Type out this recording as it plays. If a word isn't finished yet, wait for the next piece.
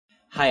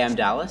Hi, I'm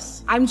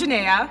Dallas. I'm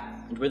Janaea.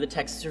 And we're the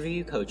Texas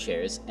Review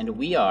co-chairs, and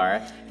we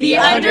are the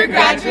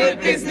Undergraduate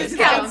Business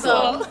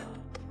Council.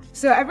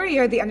 So every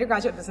year, the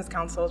Undergraduate Business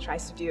Council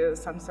tries to do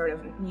some sort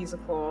of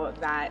musical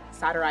that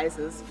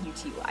satirizes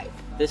UT life.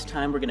 This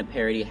time, we're going to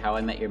parody How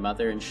I Met Your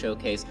Mother and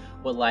showcase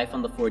what life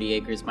on the 40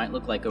 acres might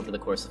look like over the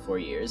course of 4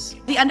 years.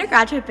 The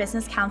Undergraduate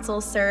Business Council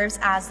serves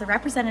as the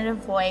representative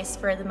voice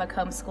for the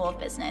Macomb School of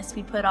Business.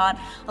 We put on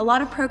a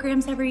lot of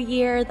programs every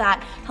year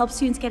that help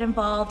students get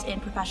involved in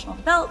professional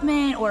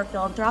development or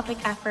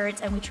philanthropic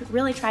efforts, and we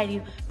really try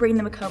to bring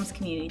the Macomb's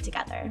community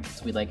together.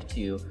 So we like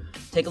to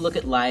take a look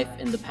at life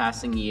in the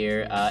passing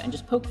year and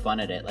just poke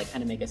fun at it, like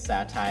kind of make a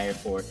satire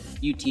for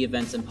UT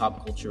events and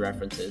pop culture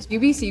references.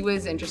 UBC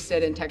was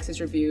interested in Texas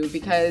Review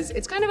because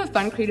it's kind of a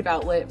fun creative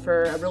outlet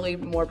for a really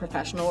more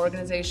professional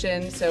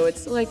organization, so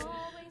it's like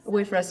a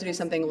way for us to do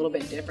something a little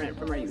bit different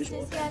from our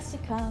usual events.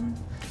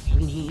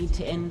 We need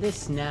to end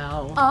this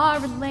now. Our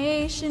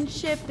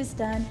relationship is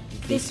done.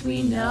 This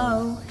we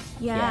know.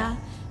 Yeah.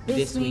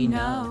 This we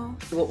know.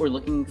 What we're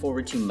looking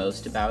forward to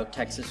most about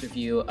Texas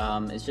Review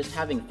is just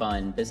having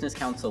fun. Business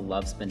Council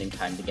loves spending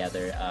time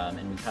together,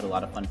 and we've had a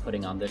lot of fun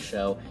putting on this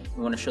show.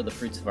 We want to show the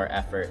fruits of our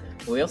effort,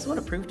 but we also want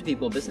to prove to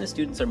people business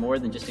students are more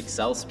than just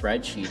Excel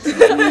spreadsheets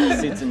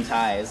and suits and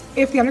ties.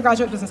 If the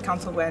Undergraduate Business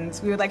Council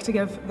wins, we would like to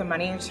give the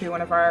money to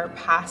one of our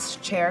past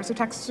chairs of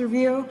Texas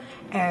Review,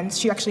 and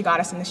she actually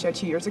got us in the show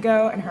 2 years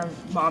ago, and her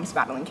mom's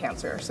battling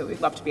cancer, so we'd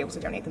love to be able to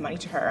donate the money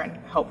to her and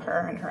help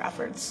her in her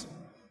efforts.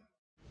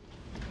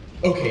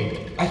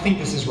 Okay, I think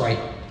this is right.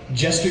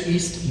 Jester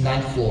East,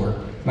 9th floor.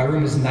 My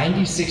room is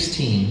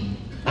 9016.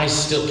 I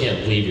still can't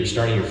believe you're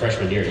starting your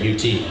freshman year at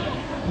UT.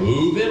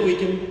 Move-in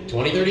weekend,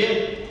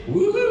 2038.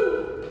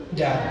 Woohoo!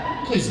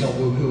 Dad, please don't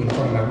woohoo in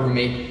front of my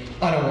roommate.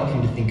 I don't want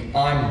him to think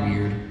I'm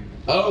weird.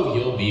 Oh,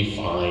 you'll be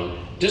fine.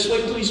 Just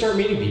wait until you start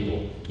meeting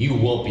people. You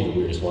won't be the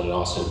weirdest one in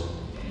Austin.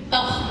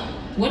 Ugh,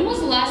 when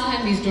was the last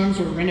time these dorms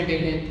were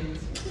renovated?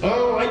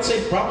 Oh, I'd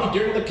say probably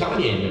during the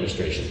Kanye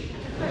administration.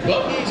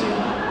 But easy.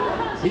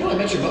 You know I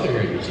met your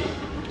mother here at UT.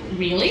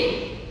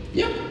 Really?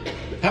 Yep.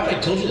 Haven't I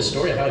told you the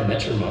story of how I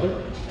met your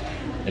mother?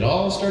 It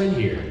all started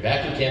here,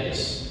 back on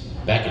campus,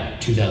 back in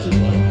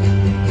 2012.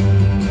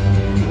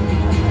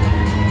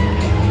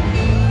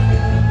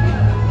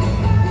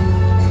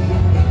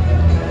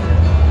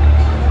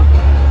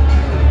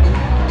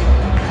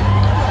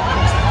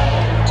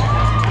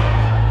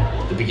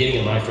 The beginning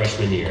of my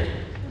freshman year.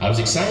 I was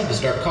excited to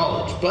start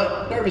college,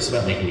 but nervous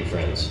about making new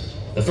friends.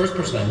 The first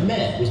person I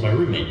met was my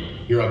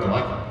roommate, your Uncle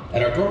Michael,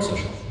 at our dorm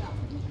social.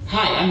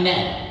 Hi, I'm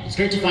Ned. It's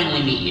great to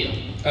finally meet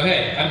you. Oh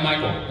hey, I'm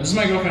Michael. This is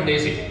my girlfriend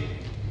Daisy.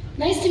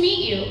 Nice to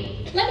meet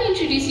you. Let me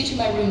introduce you to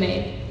my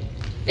roommate.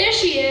 There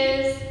she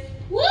is.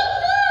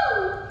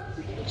 Woohoo!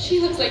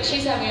 She looks like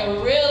she's having a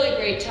really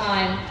great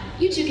time.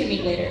 You two can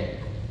meet later.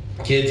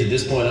 Kids, at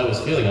this point I was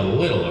feeling a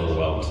little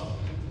overwhelmed.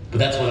 But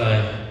that's when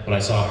I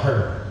saw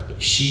her.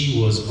 She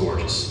was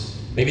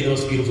gorgeous. Maybe the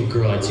most beautiful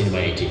girl I'd seen in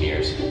my 18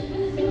 years.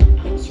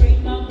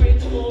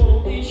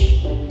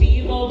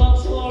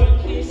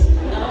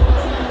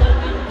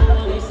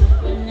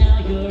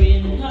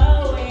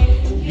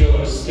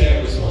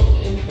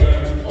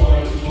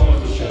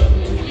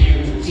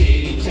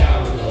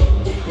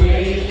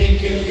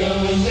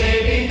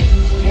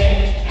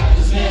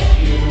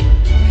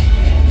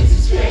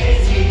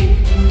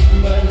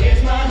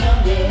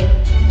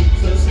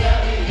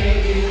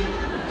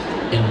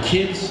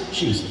 Kids,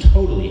 she was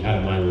totally out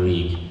of my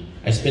league.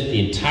 I spent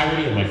the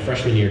entirety of my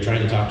freshman year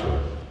trying to talk to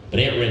her, but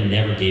Aunt Rin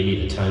never gave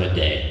me the time of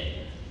day.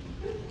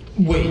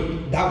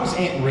 Wait, that was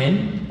Aunt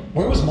Rin?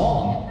 Where was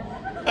Mom?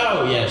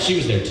 Oh yeah, she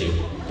was there too,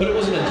 but it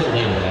wasn't until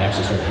later that I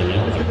actually started hanging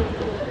out with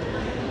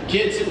her.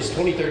 Kids, it was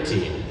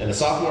 2013, and the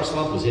sophomore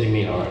slump was hitting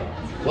me hard.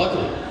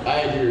 Luckily,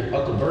 I had your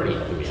Uncle Bernie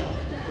helping me out.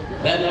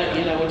 That night,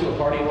 he and I went to a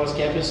party on West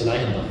Campus, and I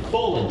had the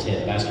full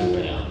intent of asking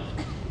Rin out.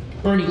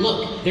 Bernie,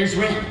 look, there's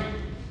Ren.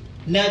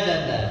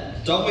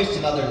 Ned. Don't waste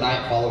another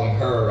night following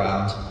her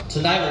around.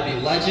 Tonight will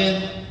be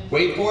legend.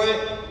 Wait for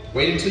it.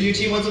 Wait until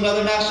UT wins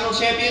another national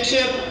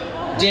championship.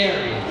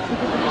 Dairy.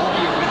 I'll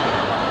be your winner.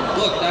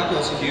 Look, that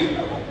girl's cute.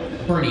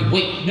 Bernie,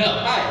 wait, no.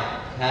 Hi.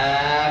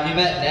 Have you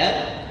met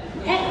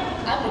Ned? Hey,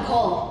 I'm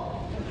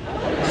Nicole.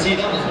 See,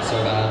 that wasn't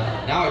so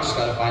bad. Now I just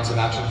gotta find some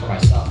action for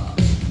myself.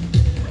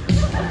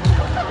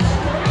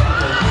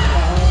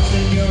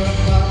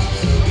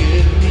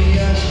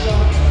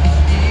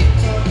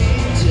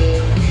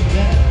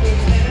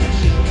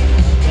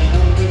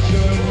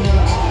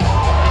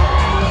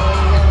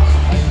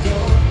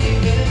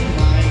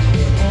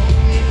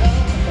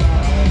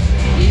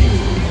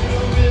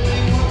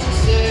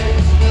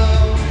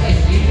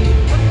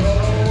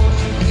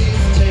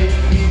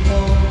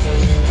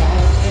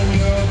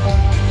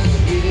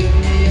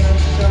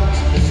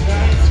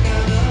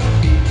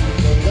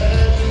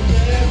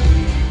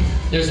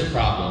 There's a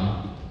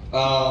problem.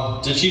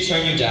 Oh, did she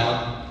turn you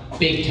down?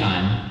 Big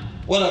time.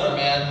 Whatever,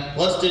 man.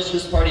 Let's ditch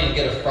this party and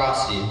get a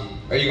Frosty.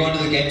 Are you going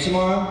to the game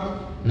tomorrow?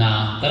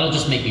 Nah, that'll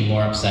just make me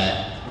more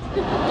upset. So,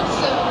 you're gonna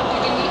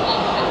be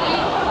off that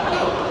night?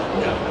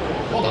 No,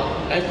 hold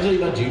on. I have to tell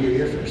you about junior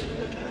year first.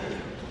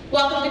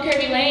 Welcome to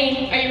Kirby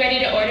Lane. Are you ready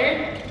to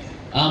order?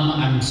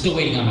 I'm still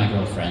waiting on my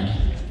girlfriend.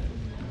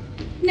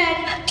 Ned,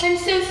 I'm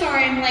so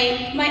sorry I'm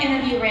late. My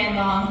interview ran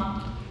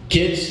long.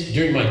 Kids,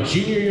 during my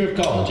junior year of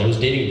college, I was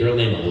dating a girl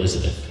named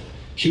Elizabeth.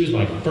 She was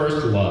my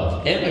first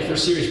love and my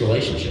first serious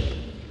relationship.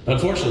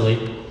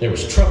 Unfortunately, there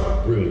was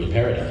trouble brewing in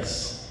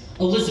paradise.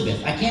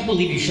 Elizabeth, I can't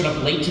believe you showed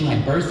up late to my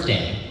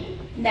birthday.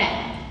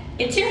 Ned,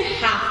 it's your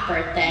half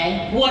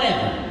birthday.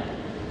 Whatever.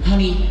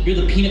 Honey, you're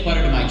the peanut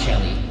butter to my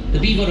jelly, the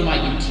Bevo to my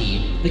UT,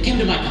 the Kim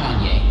to my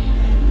Kanye.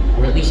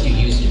 Or at least you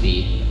used to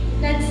be.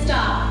 Ned,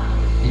 stop.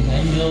 And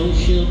I know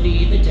she'll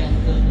be the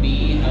death of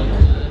me. How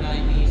could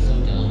I be so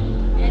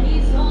dumb? And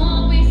he's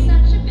always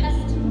such a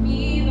pest to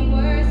me. The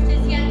worst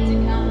is yet to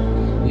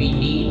come. We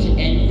need to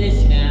end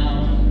this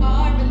now.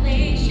 Our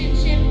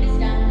relationship is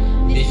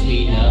done. This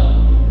we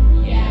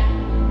know.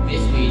 Yeah.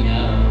 This we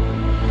know.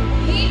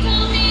 He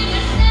told me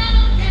to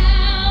settle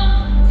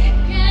down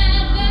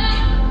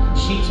together.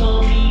 She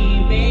told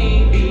me,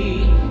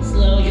 baby,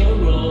 slow your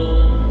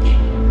roll.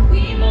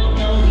 We both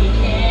know we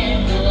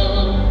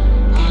handle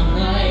on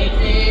like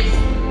this.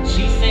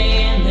 She's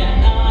saying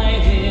that I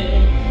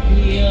will.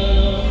 Yo,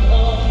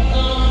 oh,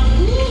 oh.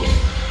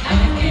 I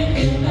can't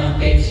fill my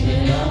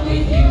basement up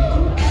with you.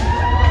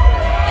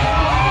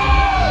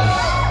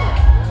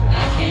 I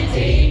can't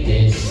take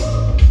this.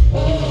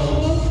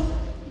 Oh.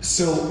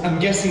 So I'm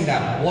guessing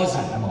that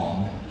wasn't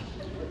Mom.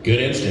 Good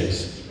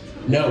instincts.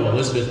 No,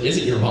 Elizabeth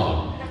isn't your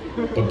mom.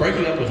 But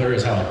breaking up with her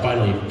is how I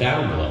finally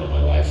found the love of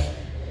my life.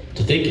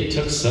 To think it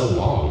took so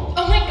long.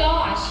 Oh my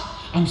gosh.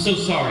 I'm so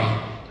sorry.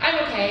 I'm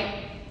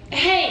okay.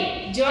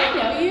 Hey, do I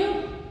know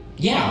you?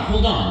 Yeah,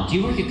 hold on. Do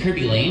you work at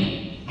Kirby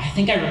Lane? I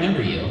think I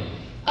remember you.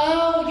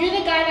 Oh, you're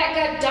the guy that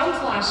got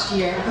dumped last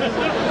year.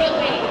 But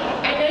wait,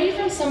 I know you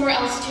from somewhere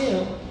else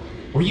too.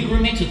 Were you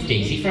roommates with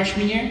Daisy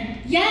freshman year?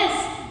 Yes.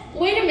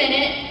 Wait a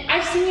minute.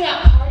 I've seen you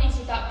at parties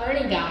with that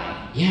Bernie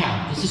guy.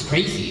 Yeah, this is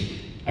crazy.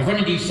 I've run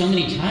into you so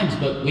many times,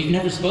 but we've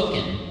never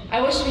spoken.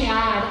 I wish we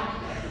had.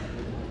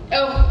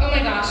 Oh my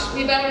gosh.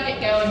 We better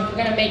get going if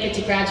we're gonna make it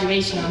to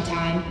graduation on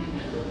time.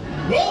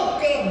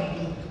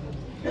 Welcome,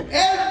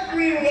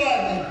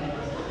 everyone,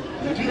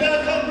 to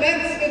the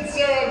commencement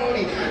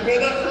ceremony for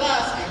the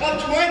class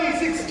of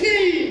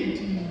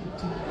 2016.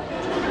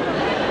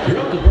 Your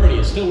Uncle Bernie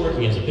is still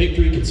working as a Big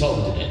 3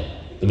 consultant today.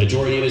 The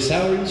majority of his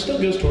salary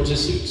still goes towards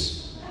his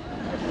suits.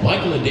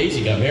 Michael and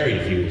Daisy got married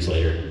a few years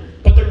later,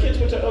 but their kids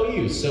went to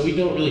OU, so we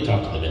don't really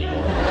talk to them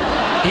anymore.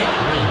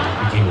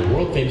 Aunt Lynn became a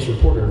world-famous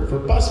reporter for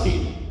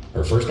BuzzFeed.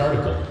 Her first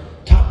article,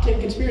 Top 10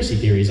 Conspiracy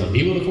Theories on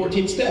Bevo the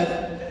 14th's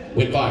Death,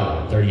 went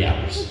viral in 30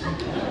 hours.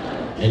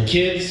 And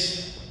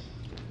kids,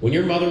 when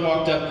your mother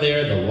walked up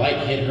there, the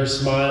light hit her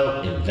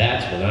smile, and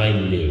that's when I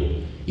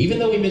knew. Even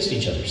though we missed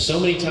each other so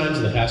many times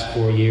in the past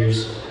 4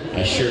 years,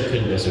 I sure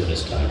couldn't miss her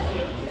this time.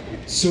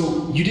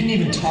 So you didn't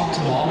even talk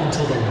to Mom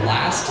until the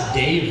last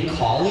day of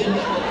college?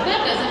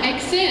 That doesn't make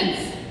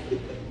sense.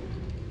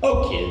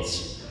 Oh,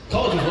 kids,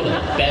 college was one of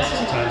the best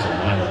times of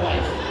my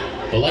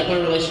life. But like my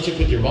relationship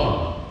with your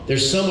mom,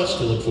 there's so much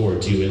to look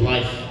forward to in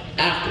life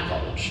after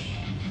college.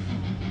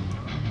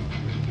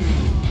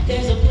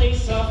 There's a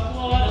place off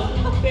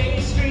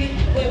Guadalupe Street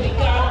where we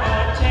got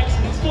our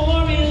textbooks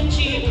for real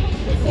cheap.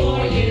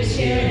 4 years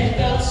here